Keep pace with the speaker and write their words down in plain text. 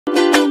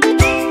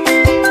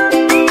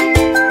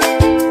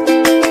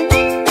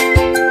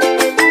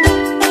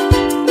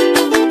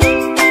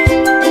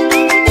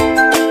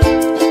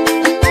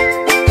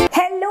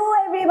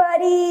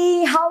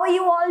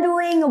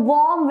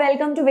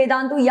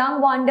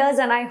young wonders,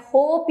 and I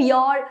hope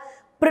your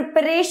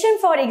preparation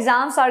for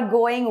exams are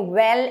going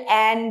well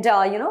and,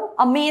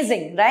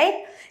 amazing,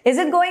 right? Is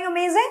it going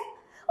amazing?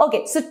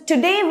 Okay, so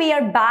today we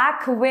are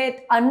back with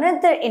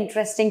another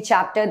interesting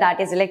chapter, that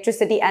is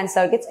electricity and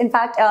circuits. In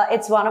fact,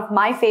 it's one of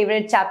my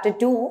favorite chapter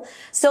too.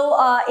 So,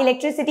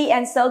 electricity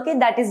and circuit,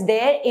 that is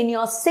there in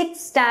your 6th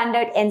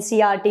standard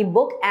NCERT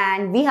book,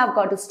 and we have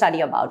got to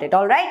study about it,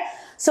 alright?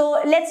 So,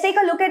 let's take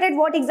a look at it,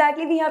 what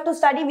exactly we have to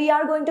study. We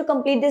are going to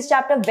complete this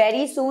chapter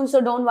very soon,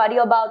 so don't worry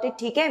about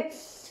it, okay?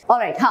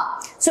 Alright,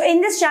 so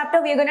in this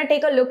chapter, we are going to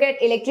take a look at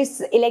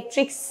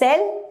electric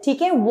cell,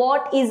 okay?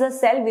 What is a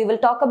cell? We will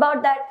talk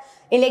about that.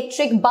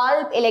 Electric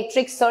bulb,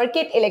 electric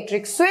circuit,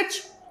 electric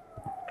switch,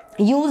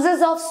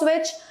 uses of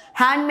switch,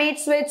 handmade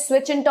switch,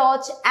 switch and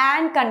torch,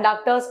 and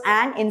conductors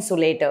and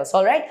insulators.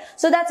 Alright,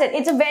 so that's it.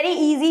 It's a very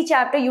easy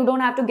chapter. You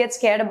don't have to get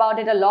scared about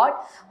it a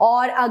lot.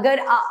 Or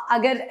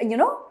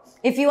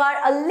if you are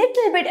a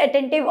little bit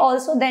attentive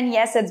also, then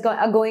yes, it's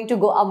going to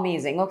go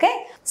amazing.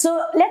 Okay,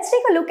 so let's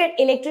take a look at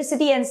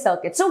electricity and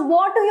circuit. So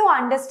what do you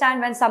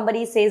understand when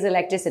somebody says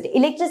electricity?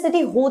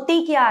 Electricity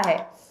hoti kya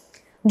hai?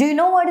 Do you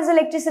know what is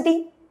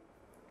electricity?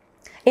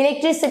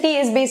 Electricity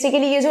is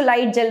basically ये जो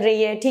light जल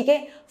रही है, ठीक है,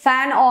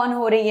 fan on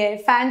हो रही है,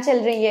 फैन चल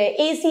रही है,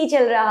 एसी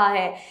चल रहा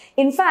है.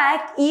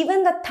 In fact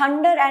even the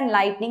thunder and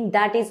lightning,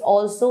 that is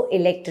also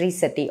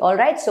electricity.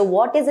 Alright, so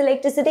what is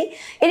electricity?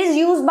 It is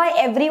used by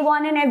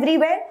everyone and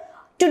everywhere.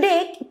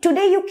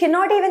 Today you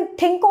cannot even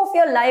think of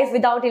your life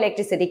without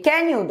electricity.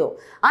 Can you though?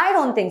 I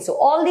don't think so.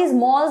 All these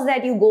malls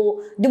that you go,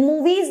 the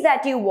movies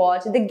that you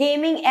watch, the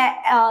gaming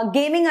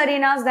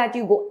arenas that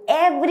you go,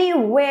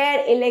 everywhere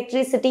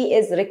electricity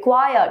is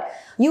required.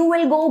 You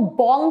will go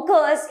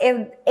bonkers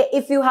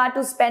if you had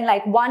to spend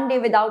like one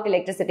day without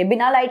electricity.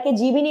 बिना light के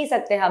जी भी नहीं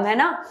सकते हम, है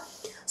ना?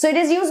 So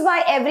it is used by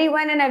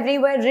everyone and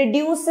everywhere,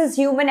 reduces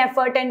human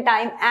effort and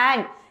time,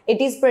 and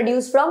it is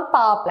produced from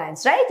power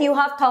plants, right? You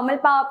have thermal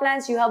power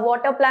plants, you have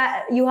water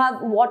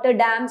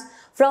dams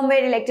from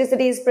where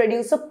electricity is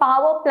produced. So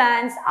power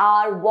plants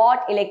are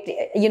what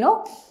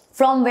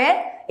from where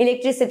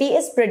electricity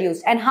is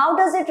produced. And how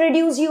does it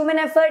reduce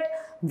human effort?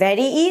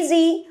 Very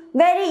easy,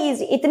 very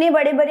easy. इतने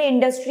बड़े-बड़े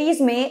industries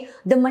में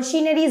the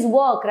machineries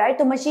work, right?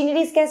 तो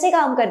machineries कैसे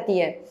काम करती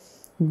है?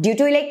 Due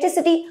to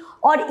electricity.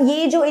 और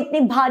ये जो इतनी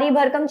भारी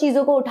भरकम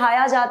चीजों को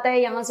उठाया जाता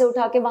है, यहाँ से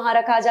उठा के वहां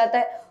रखा जाता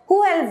है,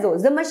 who helps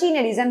those? The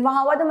machineries. And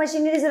how are the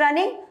machineries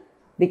running?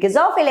 Because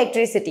of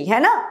electricity, है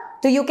ना?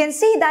 So you can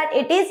see that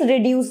it is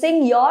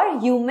reducing your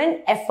human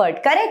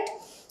effort, correct?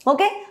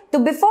 Okay. So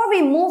before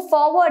we move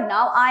forward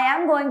now, I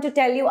am going to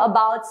tell you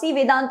about, see,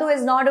 Vedantu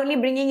is not only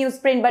bringing you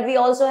sprint, but we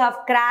also have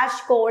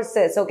crash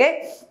courses, okay?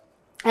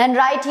 And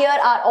right here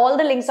are all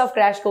the links of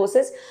crash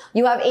courses.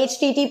 You have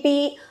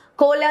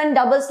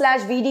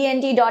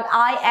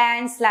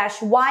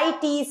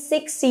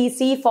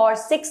http://vdnt.in/YT6cc for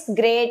 6th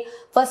grade.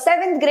 For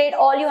 7th grade,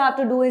 all you have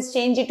to do is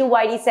change it to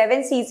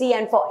YT7cc,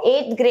 and for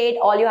 8th grade,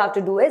 all you have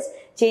to do is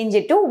change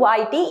it to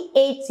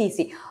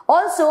YT8cc.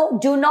 Also,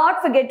 do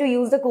not forget to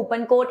use the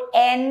coupon code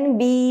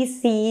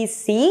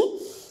NBCC,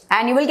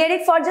 and you will get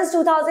it for just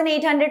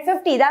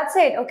 2,850. That's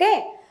it,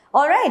 okay?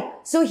 Alright,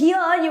 so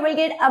here you will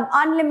get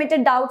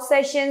unlimited doubt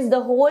sessions.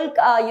 The whole,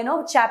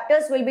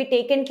 chapters will be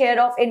taken care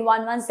of in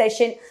one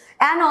session.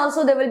 And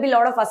also there will be a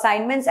lot of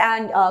assignments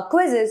and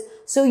quizzes.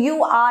 So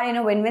you are in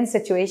a win-win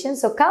situation.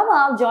 So come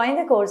up, join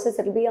the courses.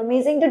 It will be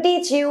amazing to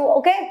teach you,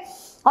 okay?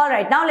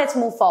 Alright, now let's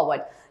move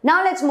forward.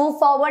 Now let's move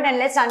forward and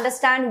let's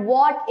understand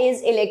what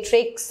is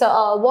electric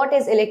cell,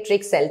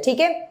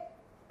 okay?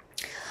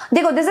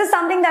 Dekho, this is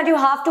something that you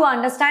have to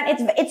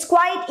understand. It's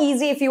quite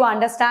easy if you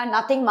understand,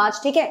 nothing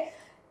much, okay?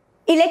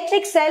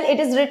 Electric cell, it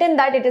is written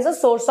that it is a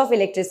source of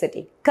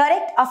electricity.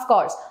 Correct? Of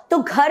course. तो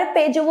घर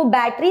पे जो वो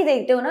battery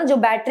देखते हो ना, जो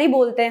battery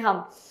बोलते हैं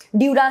हम,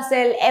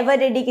 ड्यूरासेल,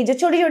 एवररेडी की जो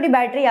छोटी-छोटी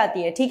बैटरी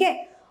आती है, ठीक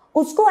है?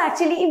 उसको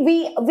actually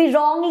we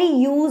wrongly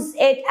use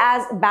it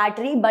as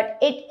battery, but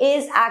it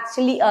is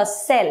actually a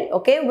cell.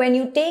 Okay? When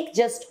you take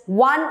just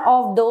one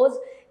of those,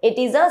 it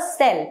is a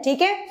cell.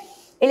 ठीक है?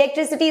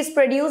 Electricity is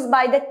produced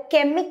by the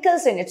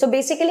chemicals in it. So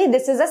basically,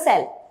 this is a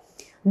cell.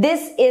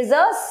 This is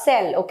a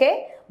cell.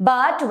 Okay?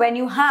 But when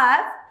you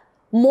have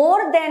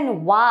more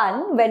than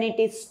one, when it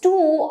is two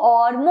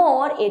or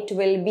more, it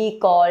will be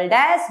called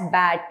as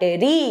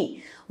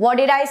battery. What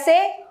did I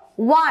say?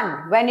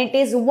 One. When it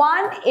is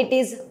one, it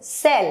is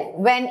cell.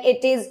 When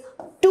it is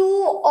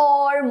two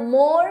or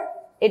more,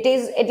 it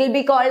will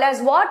be called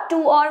as what?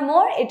 Two or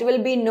more, it will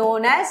be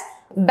known as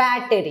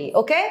battery.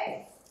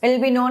 Okay? It will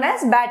be known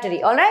as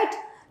battery. Alright?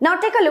 Now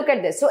take a look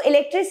at this. So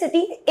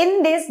electricity,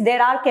 in this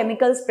there are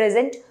chemicals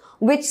present,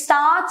 which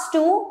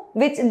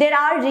there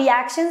are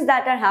reactions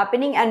that are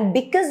happening, and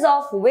because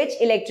of which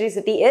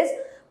electricity is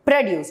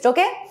produced.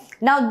 Okay?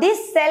 Now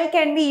this cell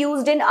can be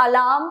used in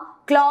alarm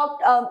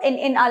clock,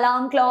 in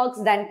alarm clocks,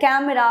 then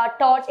camera,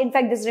 torch, in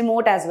fact this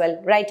remote as well,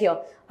 right here.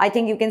 I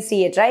think you can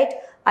see it, right?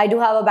 I do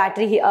have a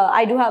battery here,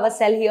 I do have a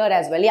cell here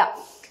as well, yeah.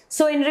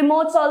 So in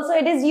remotes also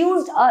it is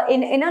used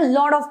in a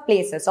lot of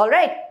places,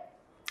 alright.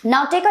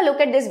 Now take a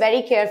look at this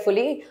very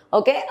carefully.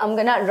 Okay, I'm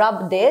gonna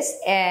rub this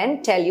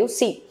and tell you.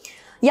 See,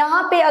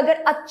 यहाँ पे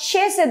अगर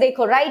अच्छे से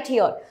देखो, right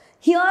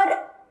here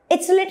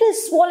it's a little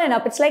swollen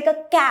up. It's like a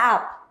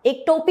cap,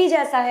 एक टोपी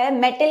जैसा है,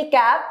 metal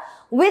cap,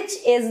 which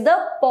is the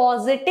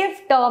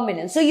positive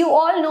terminal. So you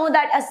all know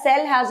that a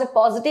cell has a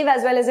positive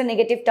as well as a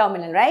negative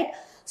terminal, right?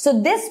 So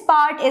this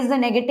part is the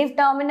negative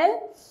terminal.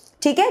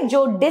 ठीक है,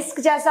 जो disc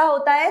जैसा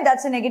होता है,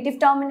 that's a negative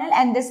terminal,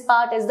 and this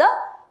part is the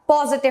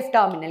positive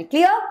terminal.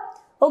 Clear?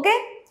 Okay?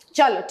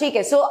 चलो ठीक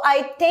है. So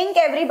I think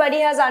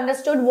everybody has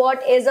understood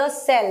what is a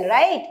cell,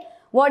 right?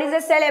 What is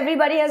a cell?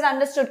 Everybody has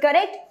understood,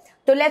 correct?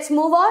 So let's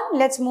move on.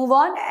 Let's move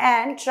on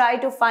and try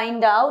to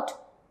find out.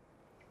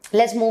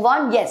 Let's move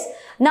on. Yes.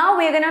 Now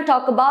we're gonna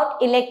talk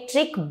about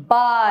electric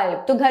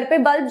bulb. तो घर पे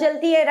bulb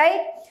जलती है,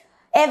 right?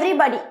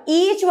 Everybody,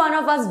 each one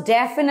of us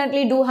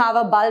definitely do have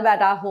a bulb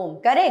at our home,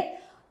 correct?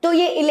 तो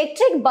ये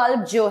electric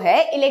bulb जो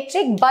है,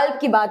 electric bulb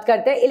की बात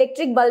करते हैं.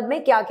 इलेक्ट्रिक बल्ब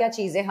में क्या क्या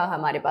चीजें हैं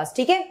हमारे पास,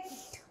 ठीक है?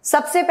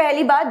 सबसे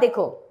पहली बात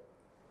देखो,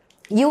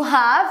 you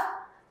have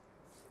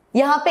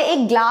यहां पे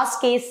एक ग्लास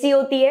केस सी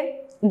होती है,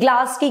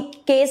 ग्लास की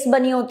केस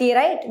बनी होती है,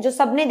 राइट? जो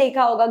सबने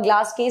देखा होगा,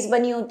 ग्लास केस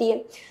बनी होती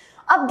है.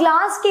 अब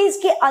ग्लास केस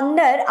के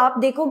अंदर आप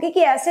देखोगे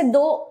कि ऐसे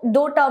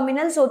दो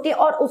टर्मिनल्स होती है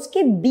और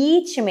उसके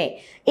बीच में,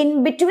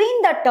 in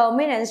between the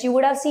terminals, you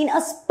would have seen a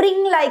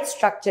spring like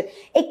structure.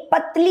 एक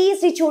पतली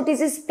सी छोटी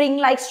सी स्प्रिंग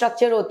लाइक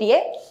स्ट्रक्चर होती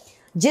है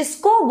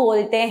जिसको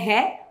बोलते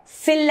हैं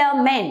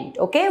filament.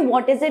 Okay,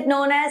 what is it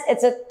known as?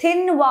 It's a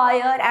thin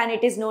wire and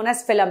it is known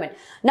as filament.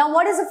 Now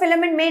what is a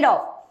filament made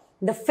of?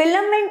 The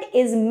filament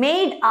is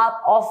made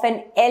up of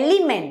an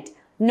element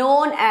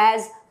known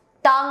as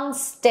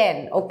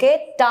tungsten. Okay,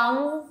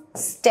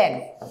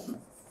 tungsten.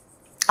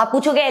 आप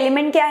पूछोगे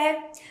element क्या है?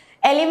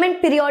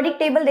 Element periodic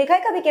table देखा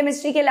है कभी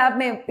chemistry के lab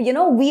में? You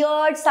know,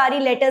 weird सारी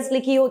लेटर्स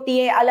लिखी होती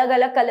है, अलग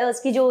अलग कलर्स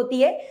की जो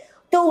होती है,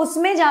 तो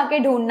उसमें जाके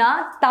ढूंढना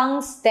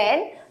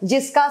टंगस्टेन,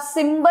 जिसका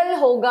सिंबल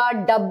होगा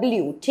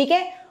W. ठीक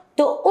है,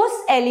 तो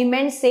उस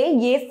एलिमेंट से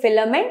ये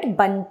फिलामेंट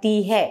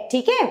बनती है.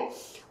 ठीक है,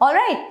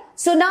 alright.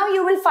 So now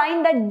you will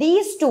find that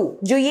these two,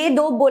 जो ये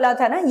दो बोला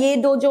था ना, ये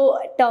दो जो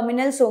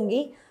टर्मिनल्स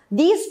होंगी,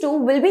 these two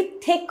will be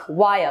thick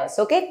wires.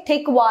 Okay,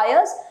 thick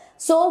wires.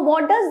 So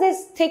what does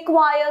this thick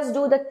wires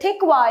do? The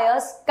thick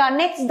wires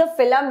connects the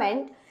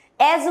filament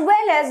as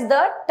well as the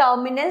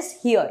terminals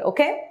here.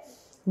 Okay,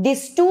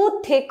 these two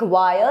thick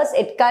wires,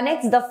 it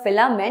connects the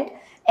filament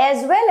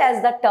as well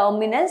as the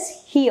terminals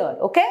here.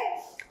 Okay,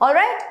 all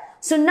right.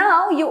 So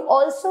now you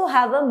also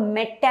have a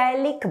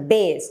metallic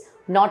base.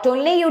 Not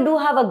only you do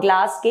have a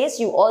glass case,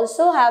 you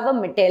also have a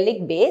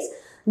metallic base,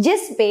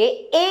 जिस पे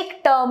एक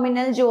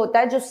terminal जो होता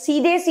है जो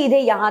सीधे सीधे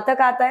यहां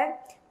तक आता है,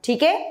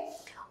 ठीक है,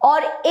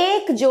 और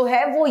एक जो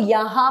है वो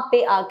यहां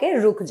पे आके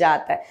रुक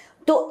जाता है.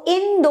 तो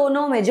इन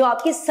दोनों में जो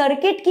आपकी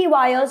सर्किट की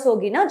वायर्स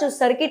होगी ना, जो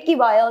सर्किट की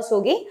वायर्स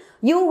होगी,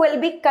 you will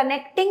be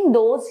connecting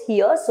those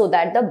here so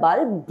that the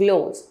bulb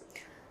glows.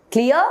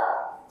 Clear?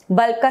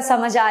 Bulb का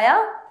समझ आया?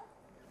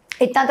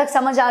 इतना तक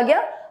समझ आ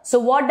गया? So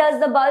what does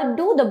the bulb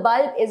do? The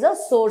bulb is a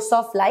source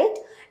of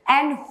light.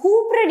 And who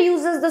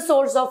produces the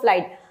source of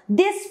light?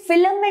 This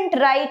filament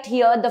right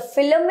here, the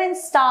filament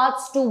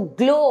starts to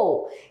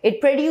glow. It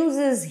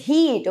produces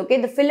heat. Okay,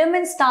 the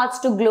filament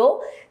starts to glow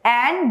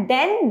and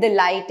then the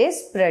light is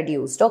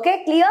produced. Okay,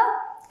 clear?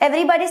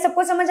 Everybody,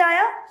 सबको समझ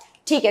आया?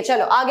 ठीक है,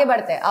 चलो आगे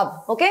बढ़ते हैं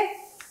अब. Okay,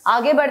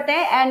 आगे बढ़ते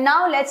हैं. And now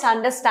let's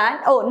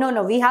understand. Oh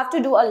no, we have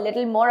to do a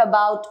little more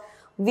about.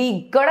 We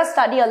gotta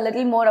study a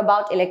little more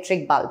about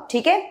electric bulb.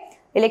 ठीक है?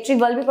 इलेक्ट्रिक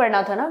बल्ब भी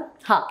पढ़ना था ना?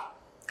 हाँ,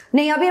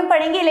 नहीं अभी हम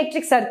पढ़ेंगे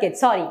इलेक्ट्रिक सर्किट.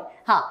 सॉरी,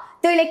 हाँ.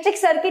 तो इलेक्ट्रिक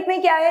सर्किट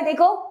में क्या है,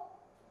 देखो,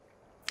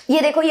 ये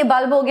देखो, ये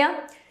बल्ब हो गया.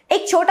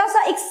 एक छोटा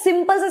सा, एक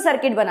सिंपल सा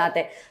सर्किट बनाते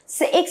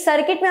हैं. एक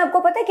सर्किट में आपको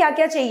पता है क्या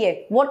क्या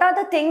चाहिए? What are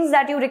the things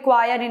that you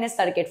require in a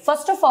circuit?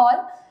 First of all,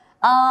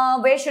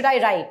 where should I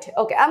right?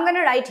 Okay, I am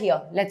gonna right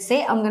here. Let's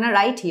say I am gonna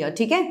right here.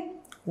 ठीक है,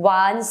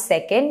 1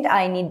 second,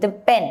 I need the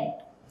pen.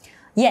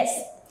 Yes,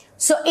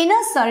 so in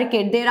a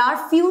circuit there are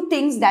few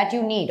things that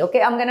you need. Okay,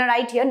 I am gonna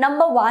right here.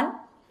 Number 1,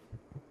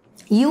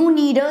 you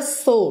need a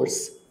source.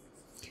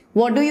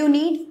 What do you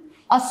need?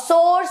 A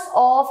source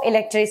of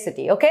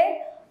electricity. Okay,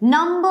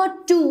 number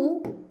 2,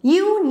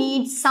 you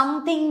need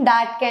something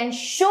that can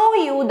show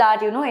you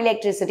that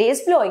electricity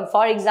is flowing.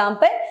 For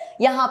example,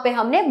 यहां पे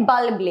हमने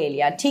bulb ले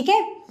लिया. ठीक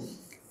है,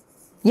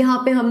 यहां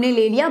पे हमने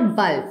ले लिया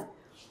बल्ब.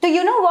 तो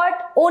you know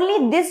what,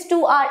 only these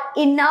two are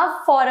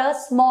enough for a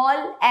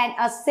small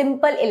and a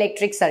simple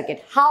electric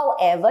circuit.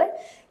 However,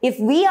 if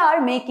we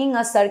are making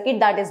a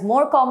circuit that is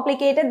more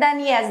complicated,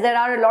 then yes, there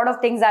are a lot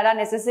of things that are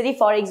necessary.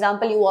 For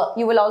example,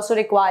 you will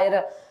also require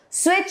a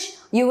switch.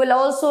 You will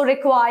also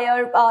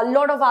require a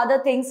lot of other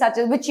things, such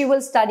as which you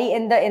will study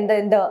in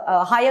the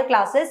higher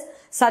classes,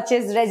 such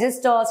as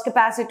resistors,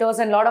 capacitors,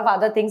 and lot of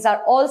other things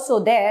are also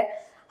there.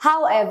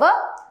 However,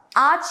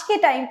 आज के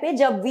time पे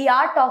जब we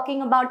are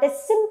talking about a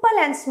simple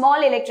and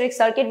small electric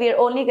circuit, we are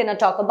only going to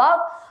talk about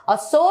a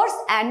source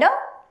and a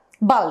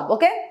bulb.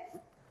 Okay,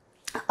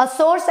 a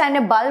source and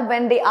a bulb,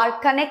 when they are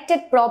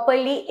connected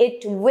properly,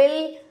 it will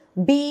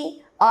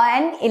be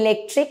an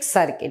electric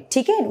circuit,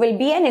 ठीक है, it will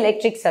be an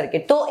electric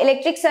circuit. तो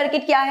electric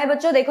circuit क्या है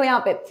बच्चों, देखो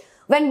यहाँ पे,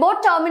 when both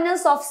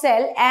terminals of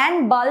cell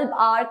and bulb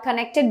are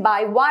connected by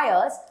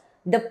wires,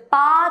 the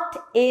path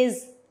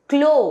is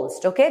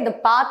closed, okay, the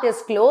path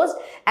is closed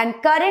and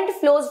current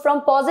flows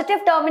from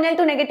positive terminal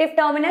to negative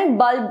terminal,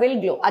 bulb will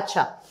glow.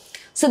 Acha,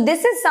 so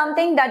this is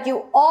something that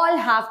you all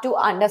have to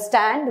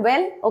understand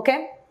well, okay.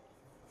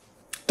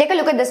 Take a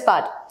look at this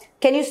part.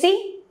 Can you see?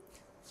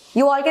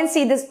 You all can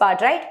see this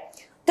part, right?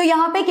 तो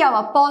यहाँ पे क्या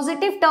हुआ,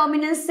 positive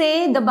terminal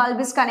से the bulb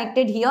is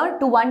connected here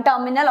to one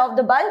terminal of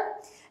the bulb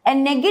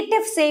and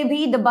negative से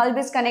भी the bulb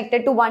is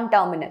connected to one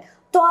terminal.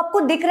 तो आपको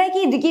दिख रहा है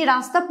कि देखिए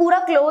रास्ता पूरा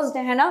क्लोज्ड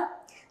है ना,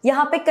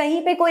 यहाँ पे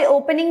कहीं पे कोई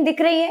ओपनिंग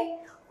दिख रही है,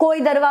 कोई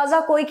दरवाजा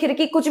कोई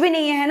खिड़की कुछ भी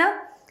नहीं है ना,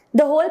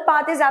 the whole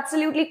path is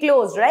absolutely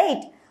closed,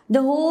 right,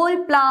 the whole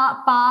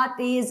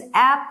path is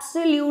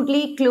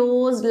absolutely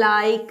closed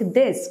like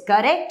this,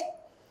 correct.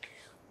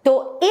 So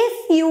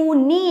if you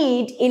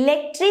need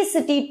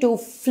electricity to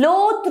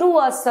flow through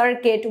a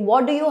circuit,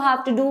 what do you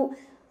have to do?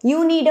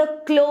 You need a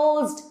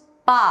closed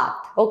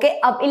path, okay?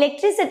 अब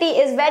electricity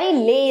is very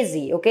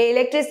lazy, okay?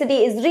 Electricity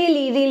is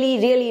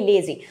really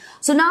lazy.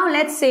 So now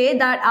let's say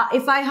that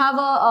if I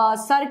have a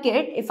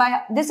circuit,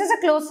 this is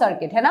a closed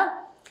circuit, है ना?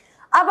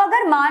 अब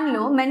अगर मान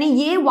लो मैंने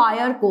ये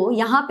wire को,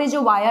 यहाँ पे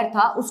जो वायर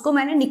था उसको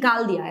मैंने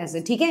निकाल दिया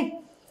ऐसे, ठीक है,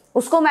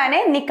 उसको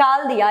मैंने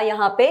निकाल दिया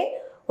यहाँ पे,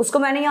 उसको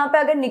मैंने यहाँ पे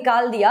अगर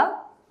निकाल दिया,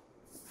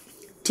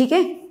 ठीक है,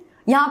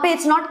 यहां पे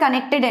it's not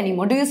connected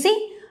anymore, do you see,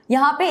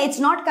 यहां पे it's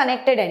not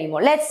connected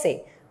anymore, let's say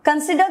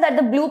consider that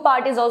the blue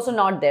part is also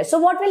not there, so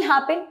what will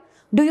happen,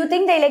 do you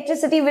think the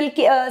electricity will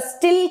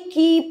still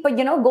keep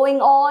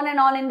going on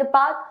and on in the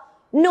path?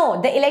 No,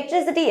 the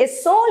electricity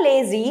is so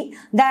lazy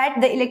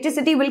that the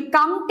electricity will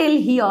come till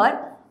here,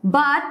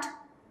 but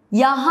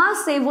यहां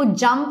से वो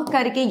jump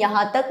करके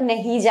यहां तक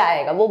नहीं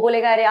जाएगा, वो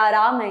बोलेगा अरे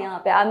आराम है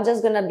यहाँ पे, I'm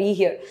just gonna be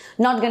here,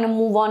 not gonna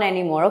move on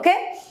anymore,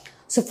 okay?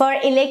 So for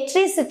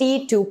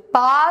electricity to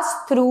pass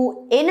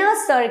through in a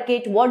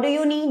circuit, what do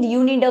you need?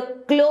 You need a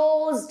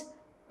closed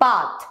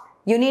path.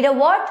 You need a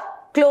what?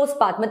 Closed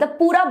path. मतलब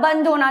पूरा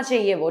बंद होना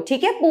चाहिए वो,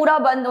 ठीक है, पूरा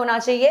बंद होना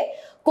चाहिए,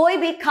 कोई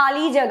भी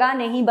खाली जगह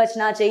नहीं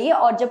बचना चाहिए,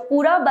 और जब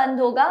पूरा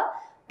बंद होगा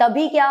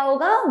तभी क्या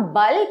होगा,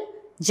 बल्ब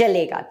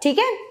जलेगा, ठीक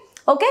है,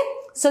 okay?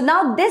 So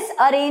now this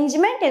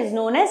arrangement is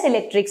known as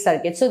electric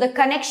circuit. So the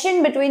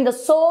connection between the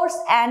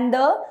source and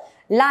the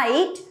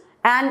light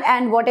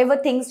and whatever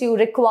things you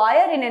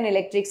require in an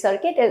electric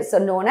circuit is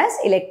known as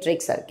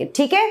electric circuit,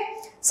 ठीक है,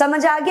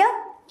 समझ आ गया।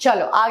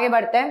 चलो आगे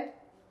बढ़ते हैं,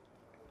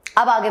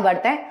 अब आगे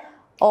बढ़ते हैं,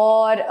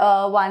 और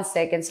one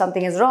second,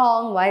 something is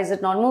wrong, why is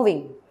it not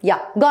moving? Yeah,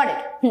 got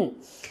it.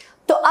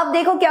 तो अब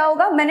देखो क्या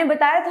होगा, मैंने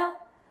बताया था,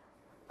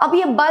 अब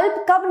ये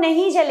बल्ब कब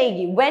नहीं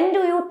जलेगी, when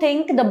do you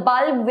think the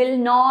bulb will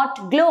not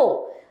glow?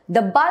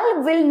 The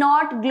bulb will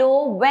not glow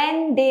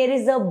when there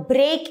is a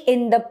break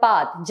in the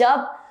path,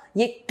 जब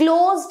ये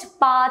क्लोज्ड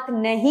पाथ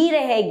नहीं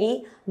रहेगी,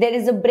 there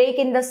is a break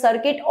in the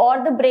circuit और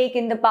the break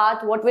in the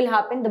path, what will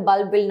happen, the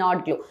bulb will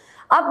not glow.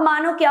 अब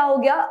मानो क्या हो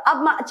गया,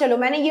 अब चलो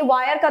मैंने ये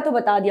वायर का तो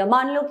बता दिया,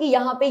 मान लो कि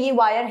यहाँ पे ये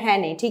वायर है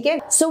नहीं, ठीक है,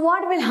 so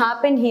what will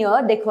happen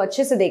here, देखो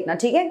अच्छे से देखना,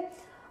 ठीक है,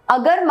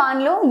 अगर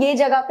मान लो ये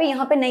जगह पे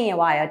यहाँ पे नहीं है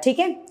वायर, ठीक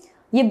है,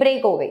 ये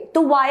ब्रेक हो गई,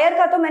 तो वायर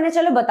का तो मैंने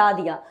चलो बता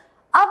दिया।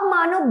 अब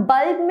मानो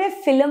बल्ब में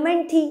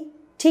फिलामेंट थी,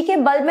 ठीक है,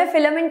 बल्ब में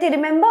फिलामेंट थी,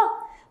 रिमेंबर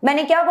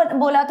मैंने क्या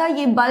बोला था,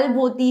 ये बल्ब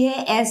होती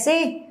है ऐसे,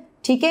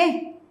 ठीक है,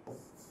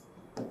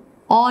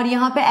 और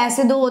यहाँ पे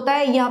ऐसे दो होता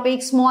है, यहाँ पे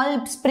एक स्मॉल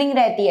स्प्रिंग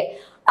रहती है।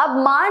 अब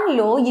मान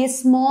लो ये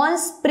स्मॉल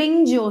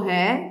स्प्रिंग जो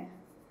है,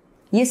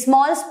 ये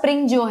स्मॉल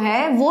स्प्रिंग जो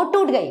है वो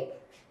टूट गई,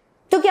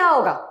 तो क्या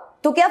होगा,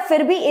 तो क्या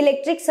फिर भी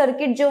इलेक्ट्रिक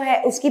सर्किट जो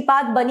है उसकी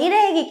पाथ बनी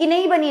रहेगी कि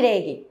नहीं बनी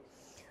रहेगी,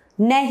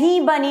 नहीं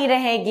बनी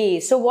रहेगी।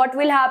 So what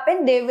will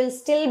happen, there will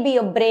still be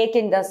a break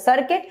in the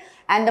circuit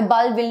and the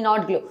bulb will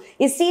not glow.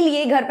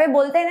 इसीलिए घर पे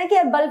बोलते हैं ना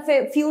कि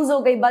बल्ब फ्यूज हो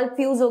गई, बल्ब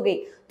फ्यूज हो गई,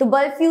 तो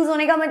बल्ब फ्यूज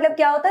होने का मतलब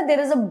क्या होता है, there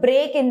is a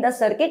break in the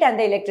circuit and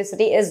the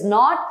electricity is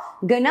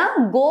not gonna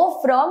go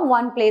from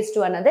one place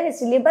to another,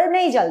 इसीलिए बल्ब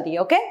नहीं जलती,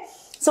 okay.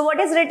 So what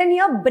is written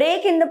here,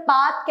 break in the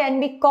path can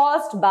be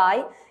caused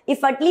by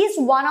if at least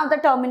one of the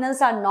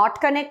terminals are not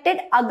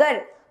connected,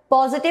 अगर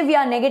positive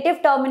या negative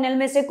terminal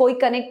में से कोई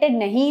connected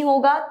नहीं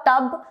होगा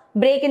तब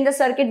ब्रेक इन द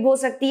सर्किट हो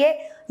सकती है,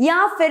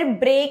 या फिर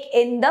ब्रेक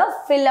इन द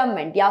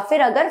फिलामेंट, या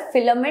फिर अगर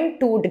फिलामेंट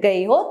टूट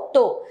गई हो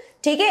तो,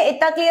 ठीक है,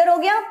 इतना क्लियर हो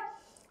गया।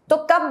 तो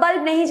कब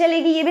बल्ब नहीं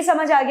चलेगी ये भी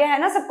समझ आ गया है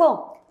ना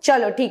सबको,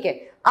 चलो ठीक है।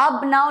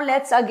 अब now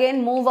let's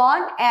again move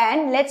on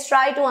and let's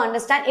try to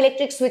understand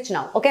electric switch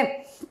now, okay,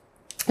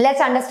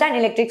 let's understand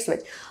electric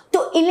switch.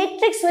 तो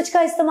इलेक्ट्रिक स्विच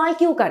का इस्तेमाल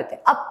क्यों करते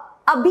हैं, अब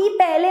अभी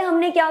पहले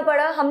हमने क्या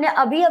पढ़ा, हमने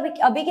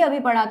अभी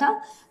पढ़ा था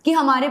कि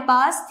हमारे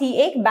पास थी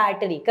एक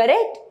बैटरी,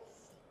 करेक्ट,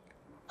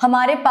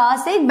 हमारे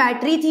पास एक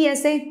बैटरी थी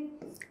ऐसे,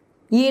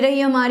 ये रही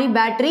हमारी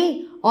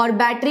बैटरी, और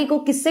बैटरी को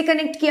किससे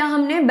कनेक्ट किया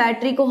हमने,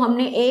 बैटरी को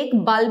हमने एक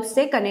बल्ब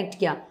से कनेक्ट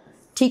किया,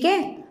 ठीक है।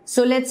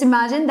 So let's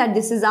imagine that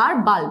this is our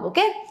bulb,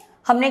 okay,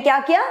 हमने क्या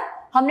किया,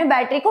 हमने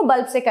बैटरी को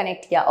बल्ब से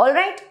कनेक्ट किया,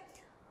 ऑलराइट।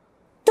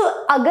 तो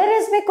अगर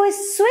इसमें कोई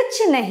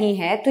स्विच नहीं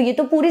है तो ये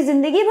तो पूरी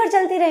जिंदगी भर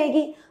चलती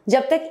रहेगी,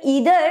 जब तक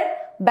ईदर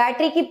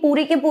बैटरी की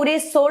पूरी के पूरे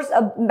सोर्स,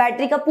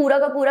 बैटरी का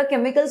पूरा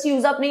केमिकल्स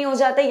यूज अप नहीं हो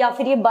जाता या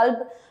फिर ये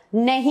बल्ब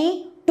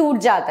नहीं टूट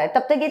जाता है,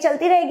 तब तक ये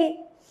चलती रहेगी।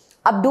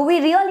 अब do we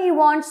really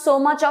want so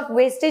much of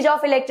wastage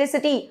of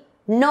electricity?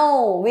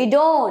 No, we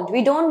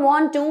don't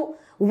want to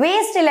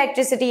waste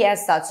electricity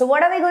as such. So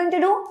what are we going to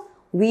do?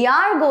 We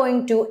are going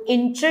to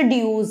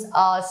introduce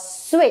a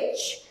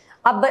switch.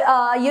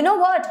 You know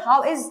what? How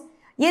is,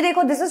 ये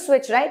देखो, this is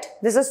switch, right?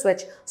 This is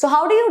switch. So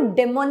how do you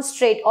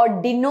demonstrate or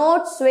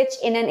denote switch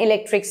in an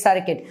electric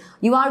circuit?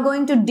 You are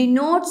going to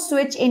denote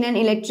switch in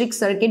an electric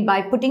circuit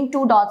by putting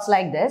two dots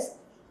like this.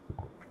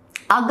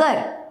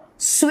 अगर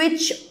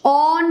switch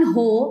on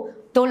हो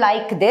तो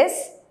like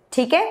this,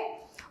 ठीक है?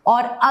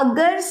 और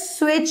अगर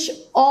switch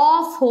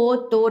off हो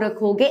तो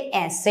रखोगे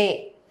ऐसे।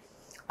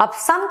 अब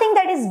something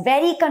that is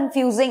very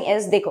confusing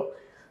is, देखो,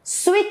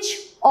 स्विच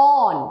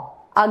ऑन,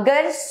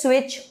 अगर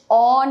स्विच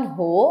ऑन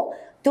हो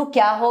तो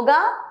क्या होगा?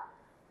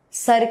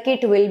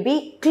 Circuit will be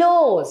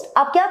closed.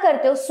 आप क्या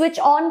करते हो? स्विच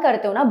ऑन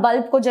करते हो ना,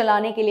 बल्ब को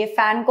जलाने के लिए,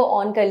 फैन को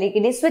ऑन करने के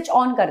लिए स्विच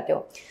ऑन करते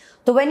हो।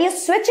 तो when you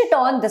switch it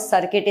on the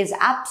circuit is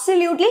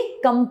absolutely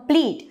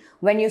complete.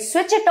 When you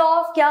switch it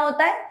of क्या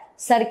होता है?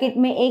 सर्किट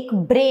में एक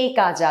ब्रेक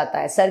आ जाता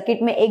है,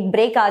 सर्किट में एक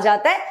ब्रेक आ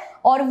जाता है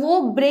और वो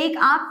ब्रेक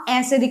आप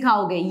ऐसे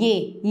दिखाओगे,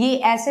 ये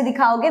ऐसे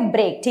दिखाओगे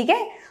ब्रेक, ठीक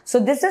है? So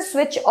this is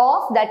switch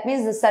off, that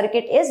means the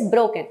circuit is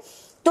broken.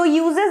 तो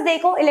यूजेस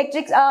देखो,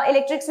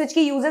 इलेक्ट्रिक स्विच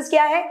की यूजेस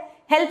क्या है?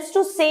 हेल्प्स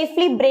टू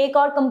सेफली ब्रेक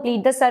और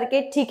कंप्लीट द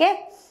सर्किट, ठीक है?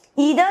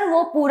 ईदर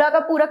वो पूरा का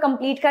पूरा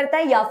कंप्लीट करता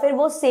है या फिर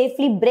वो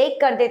सेफली ब्रेक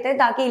कर देते हैं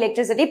ताकि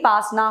इलेक्ट्रिसिटी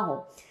पास ना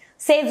हो।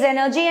 Saves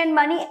energy and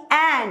money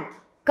and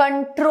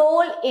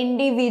control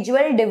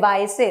individual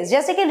devices,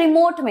 जैसे कि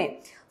रिमोट में,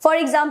 फॉर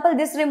एग्जांपल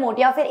दिस रिमोट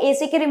या फिर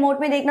एसी के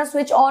रिमोट में देखना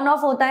स्विच ऑन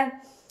ऑफ होता है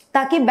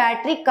ताकि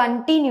बैटरी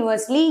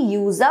कंटिन्यूअसली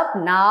यूज अप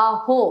ना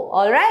हो।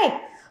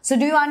 Alright, so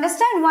do you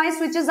understand why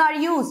switches are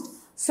used?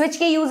 Switch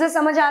के यूजेस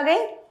समझ आ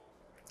गए?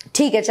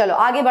 ठीक है, चलो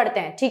आगे बढ़ते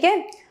हैं, ठीक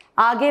है?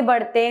 आगे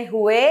बढ़ते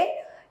हुए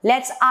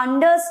लेट्स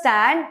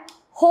अंडरस्टैंड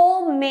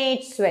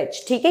होममेड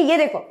स्विच, ठीक है? ये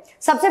देखो,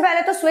 सबसे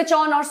पहले तो स्विच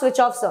ऑन और स्विच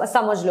ऑफ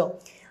समझ लो।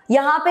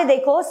 यहां पे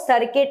देखो,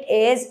 circuit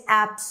is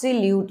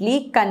absolutely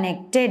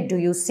connected, do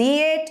you see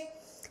it?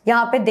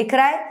 यहां पे दिख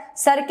रहा है,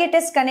 circuit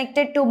is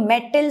connected to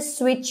metal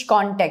switch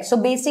contact. So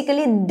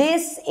basically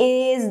this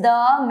is the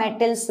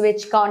metal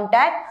switch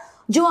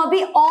contact जो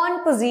अभी ऑन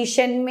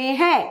पोजीशन में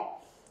है,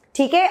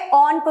 ठीक है?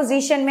 ऑन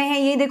पोजीशन में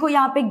है। ये देखो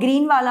यहां पे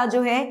ग्रीन वाला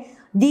जो है,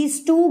 these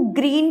two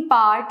green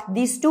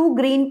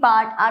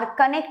part are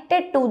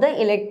connected to the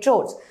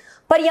electrodes।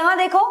 पर यहां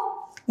देखो,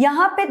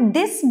 यहां पे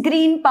this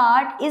green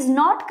part is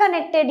not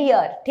connected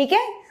here, ठीक है?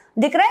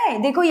 दिख रहा है,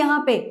 देखो यहां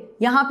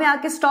पे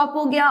आके स्टॉप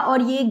हो गया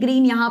और ये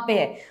ग्रीन यहां पे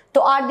है।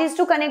 तो are this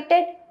to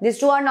connected? This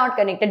to are not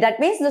connected,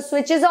 that means the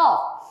switch is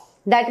of,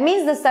 that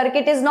means the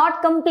circuit is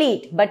not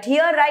complete. But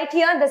here, right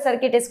here, the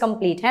circuit is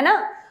complete, है ना?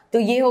 तो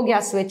ये हो गया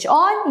स्विच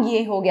ऑन,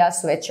 ये हो गया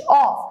switch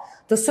off.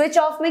 तो स्विच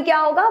ऑफ में क्या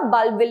होगा?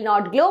 Bulb will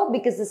not glow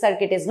because the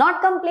circuit is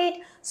not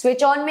complete.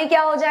 Switch on में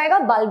क्या हो जाएगा?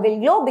 Bulb will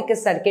glow because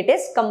circuit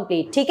is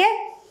complete, ठीक है?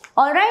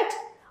 ऑलराइट,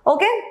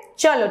 ओके,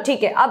 चलो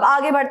ठीक है, अब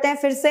आगे बढ़ते हैं,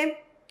 फिर से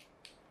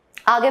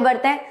आगे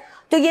बढ़ते हैं।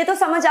 तो ये तो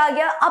समझ आ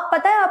गया। अब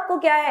पता है आपको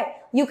क्या है?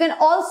 You can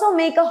also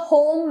make a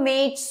home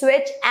made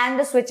switch and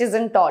the switch is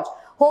in torch.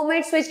 Home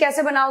made switch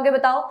कैसे बनाओगे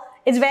बताओ?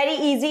 It's very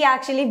easy,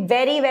 actually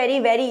very very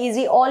very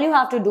easy. All you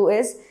have to do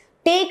is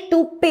take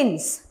to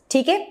pins,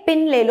 ठीक है?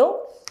 Pin ले लो,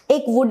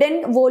 एक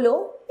wooden वो लो,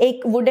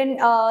 एक wooden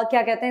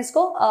क्या कहते हैं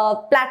इसको,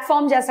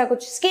 प्लेटफॉर्म जैसा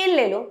कुछ, स्केल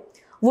ले लो,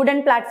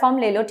 वुडन प्लेटफॉर्म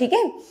ले लो, ठीक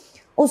है?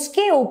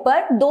 उसके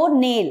ऊपर दो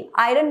नेल,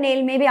 आयरन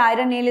नेल में भी,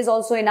 iron nail is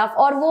also enough,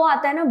 और वो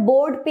आता है ना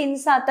बोर्ड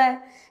पिन्स आता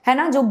है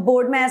ना, जो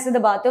बोर्ड में ऐसे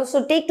दबाते हो। So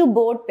take to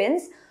board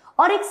pins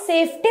और एक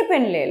सेफ्टी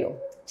पिन ले लो,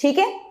 ठीक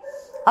है?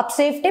 अब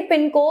सेफ्टी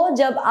पिन को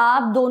जब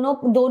आप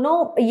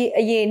दोनों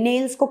ये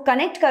नेल्स को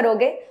कनेक्ट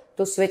करोगे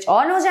तो स्विच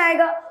ऑन हो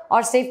जाएगा,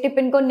 और सेफ्टी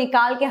पिन को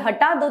निकाल के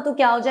हटा दो तो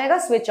क्या हो जाएगा?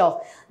 Switch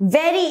off.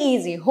 Very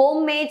easy,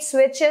 homemade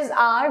switches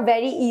are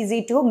very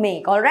easy to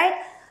make.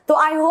 Alright, so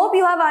I hope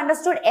you have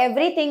understood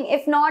everything.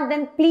 If not,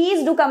 then please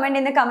do comment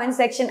in the comment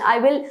section. I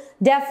will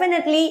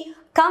definitely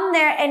come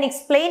there and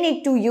explain it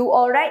to you.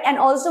 All right,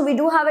 and also we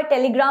do have a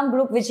Telegram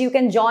group which you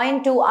can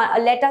join to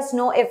let us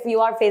know if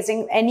you are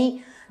facing any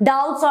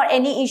doubts or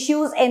any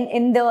issues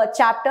in the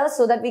chapter,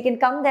 so that we can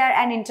come there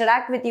and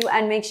interact with you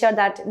and make sure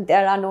that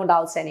there are no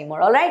doubts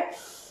anymore. All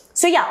right,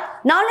 so yeah,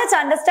 now let's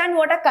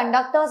understand what are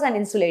conductors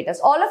and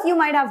insulators. All of you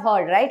might have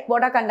heard, right?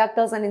 What are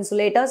conductors and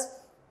insulators?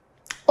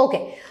 Okay,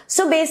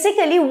 so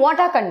basically what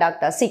are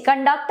conductors? See,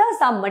 conductors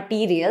are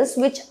materials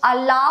which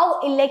allow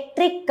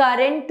electric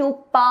current to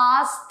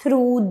pass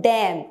through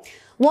them.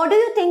 What do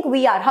you think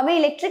we are? हमें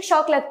electric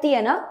shock लगती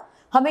है ना?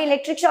 हमें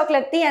electric shock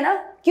लगती है ना?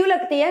 क्यों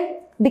लगती है?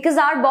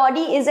 Because our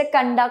body is a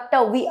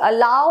conductor. We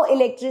allow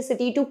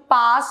electricity to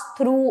pass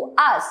through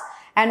us.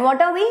 And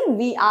what are we?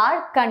 We are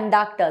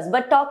conductors.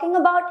 But talking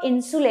about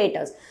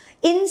insulators,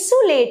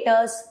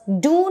 Insulators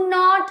do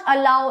not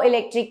allow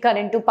electric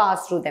current to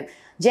pass through them.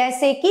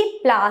 जैसे कि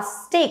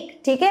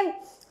plastic, ठीक है,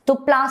 तो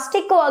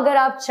plastic को अगर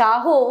आप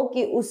चाहो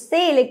कि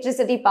उससे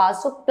इलेक्ट्रिसिटी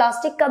पास हो,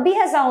 प्लास्टिक कभी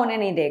ऐसा होने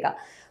नहीं देगा.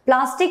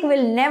 Plastic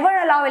will never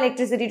allow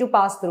electricity to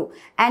pass through.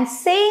 And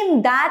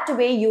same that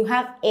way you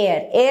have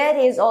air. Air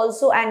is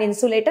also an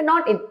insulator,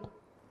 not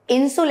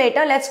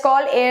insulator. Let's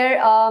call air,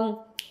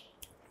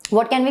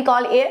 what can we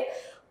call air?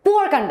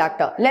 Poor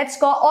conductor. Let's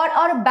call,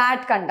 or a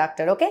bad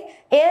conductor, okay?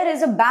 Air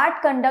is a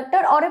bad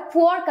conductor or a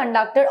poor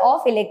conductor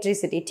of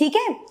electricity. ठीक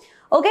है?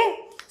 Okay?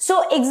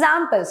 So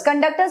examples,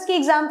 conductors की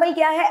example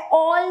क्या है?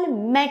 All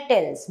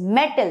metals.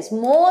 Metals,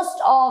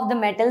 most of the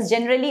metals,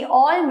 generally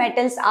all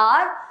metals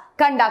are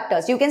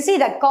conductors. You can see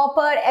that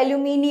copper,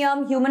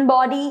 aluminium, human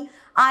body,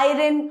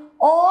 iron,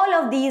 all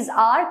of these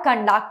are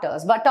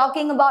conductors. But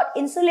talking about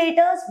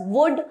insulators,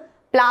 wood,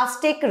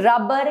 plastic,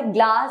 rubber,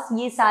 glass,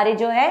 ये सारे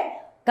जो है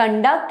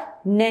conduct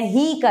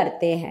नहीं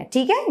करते हैं,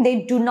 ठीक है? They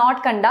do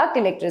not conduct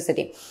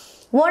electricity.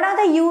 What are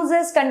the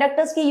uses?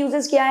 Conductors की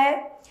uses क्या है?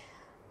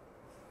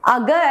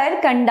 अगर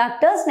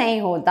कंडक्टर्स नहीं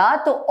होता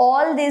तो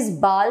all this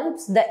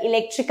bulbs, the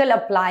electrical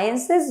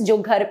appliances, जो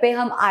घर पे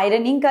हम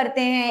आयरनिंग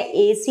करते हैं,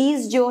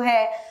 एसीज जो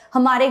है,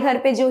 हमारे घर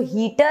पे जो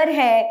हीटर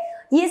है,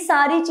 ये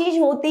सारी चीज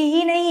होती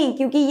ही नहीं,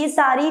 क्योंकि ये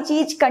सारी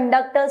चीज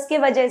कंडक्टर्स के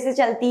वजह से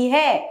चलती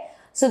है.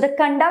 So the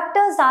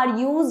conductors are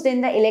used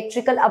in the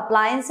electrical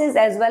appliances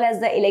as well as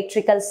the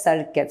electrical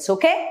circuits,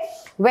 okay?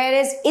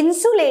 Whereas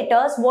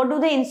insulators, what do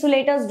the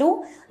insulators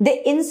do?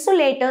 The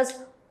insulators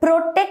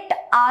protect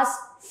us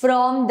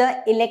from the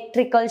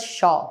electrical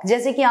shock.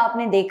 जैसे कि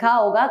आपने देखा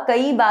होगा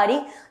कई बारी,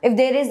 if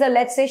there is a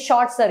let's say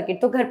short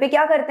circuit, तो घर पे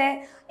क्या करते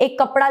हैं, एक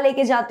कपड़ा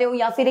लेके जाते हो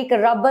या फिर एक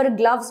रबर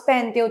ग्लव्स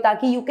पहनते हो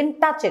ताकि you can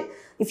touch it.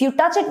 If you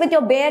touch it with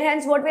your bare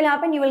hands, what will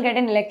happen? You will get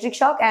an electric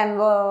shock and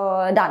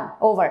done,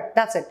 over,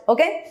 that's it,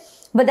 okay?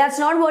 But that's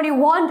not what you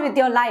want with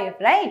your life,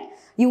 right?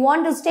 You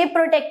want to stay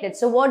protected.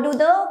 So what do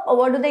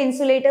the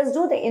insulators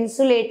do? The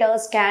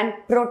insulators can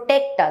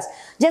protect us.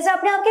 जैसे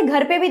आपने आपके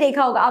घर पे भी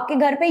देखा होगा, आपके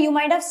घर पे you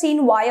might have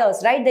seen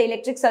wires, right? The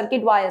electric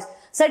circuit wires.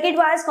 Circuit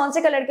wires कौन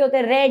से कलर के होते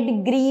हैं?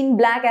 Red, green,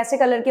 black ऐसे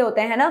कलर के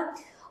होते हैं ना?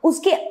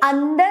 उसके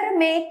अंदर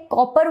में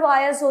copper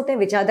wires होते हैं,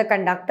 which are the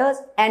conductors,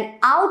 and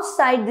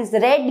outside this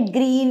red,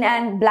 green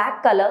and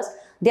black colors,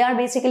 they are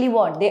basically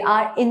what? They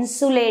are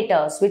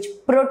insulators which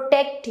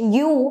protects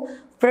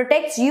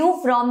you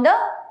from the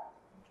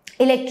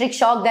electric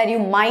shock that you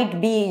might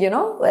be,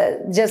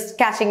 just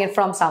catching it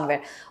from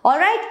somewhere. All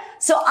right.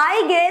 So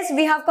I guess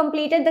we have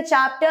completed the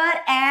chapter,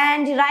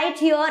 and right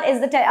here is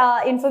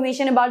the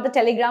information about the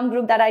Telegram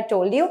group that I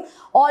told you.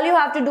 All you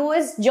have to do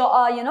is,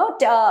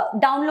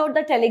 download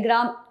the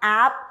Telegram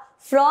app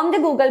from the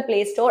Google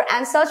Play Store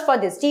and search for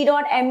this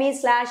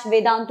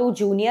t.me/Vedantu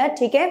Junior.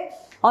 Okay.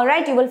 All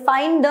right. You will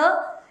find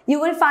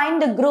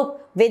the group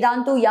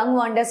Vedantu Young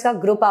Wonders का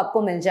group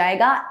आपको मिल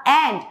जाएगा,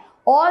 and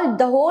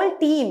the whole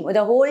team,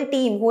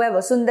 whoever,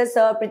 Sundar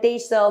sir,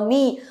 Pritesh sir,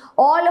 me,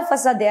 all of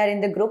us are there in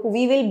the group.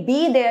 We will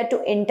be there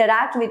to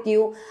interact with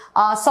you,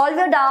 solve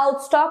your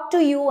doubts, talk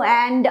to you,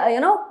 and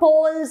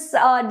polls,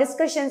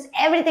 discussions,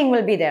 everything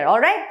will be there. All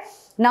right.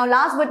 Now,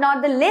 last but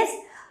not the least,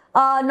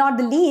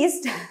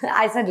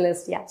 I said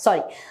list, yeah,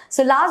 sorry.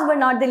 So last but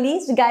not the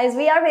least, guys,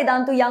 we are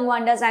Vedantu Young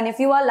Wonders, and if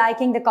you are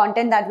liking the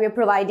content that we are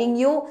providing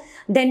you,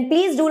 then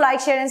please do like,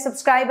 share and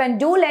subscribe, and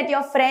do let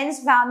your friends,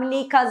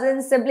 family,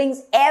 cousins,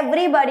 siblings,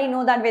 everybody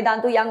know that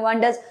Vedantu Young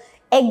Wonders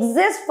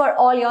exists for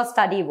all your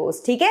study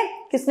woes. ठीक है?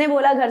 किसने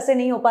बोला घर से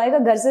नहीं हो पाएगा?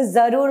 घर से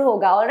जरूर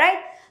होगा. All right.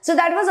 So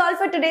that was all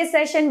for today's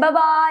session. Bye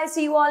bye.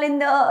 See you all in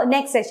the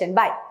next session.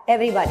 Bye,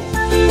 everybody.